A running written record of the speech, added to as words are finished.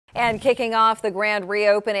And kicking off the grand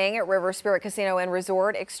reopening at River Spirit Casino and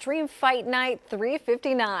Resort, Extreme Fight Night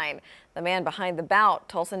 359. The man behind the bout,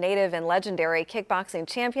 Tulsa native and legendary kickboxing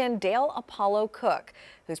champion Dale Apollo Cook,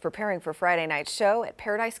 who's preparing for Friday night's show at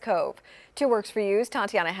Paradise Cove. 2 Works for You's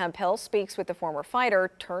Tatiana Hemphill speaks with the former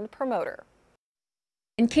fighter turned promoter.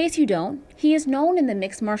 In case you don't, he is known in the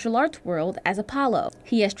mixed martial arts world as Apollo.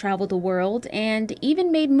 He has traveled the world and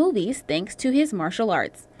even made movies thanks to his martial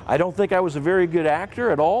arts. I don't think I was a very good actor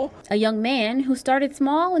at all. A young man who started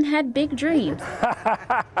small and had big dreams,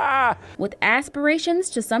 with aspirations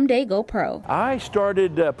to someday go pro. I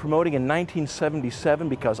started promoting in 1977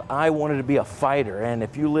 because I wanted to be a fighter. And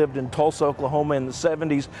if you lived in Tulsa, Oklahoma in the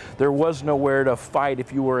 70s, there was nowhere to fight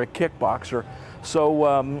if you were a kickboxer.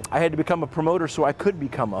 So I had to become a promoter so I could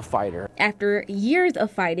become a fighter. After years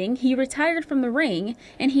of fighting, he retired from the ring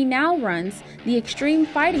and he now runs the Extreme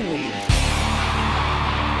Fighting League,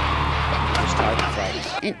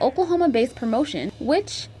 an Oklahoma-based promotion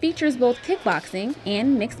which features both kickboxing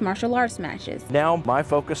and mixed martial arts matches. Now my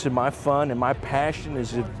focus and my fun and my passion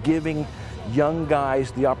is giving young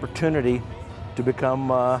guys the opportunity to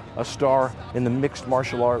become a star in the mixed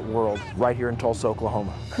martial art world right here in Tulsa,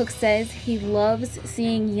 Oklahoma. Cook says he loves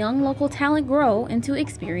seeing young local talent grow into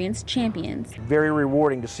experienced champions. Very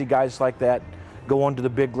rewarding to see guys like that go on to the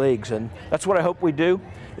big leagues, and that's what I hope we do,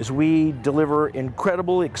 is we deliver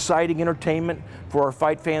incredible, exciting entertainment for our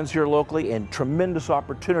fight fans here locally and tremendous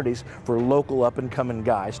opportunities for local up-and-coming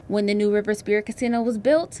guys. When the new River Spirit Casino was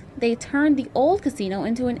built, they turned the old casino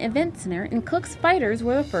into an event center, and Cook's fighters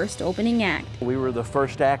were the first opening act. We were the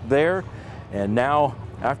first act there, and now,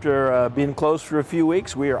 after being closed for a few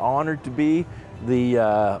weeks, we are honored to be the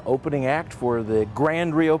opening act for the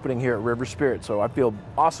grand reopening here at River Spirit, so I feel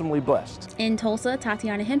awesomely blessed. In Tulsa,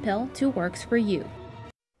 Tatiana Hemphill, 2 Works for You.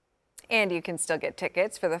 And you can still get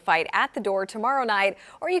tickets for the fight at the door tomorrow night,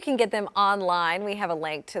 or you can get them online. We have a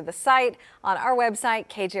link to the site on our website,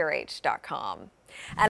 kjrh.com.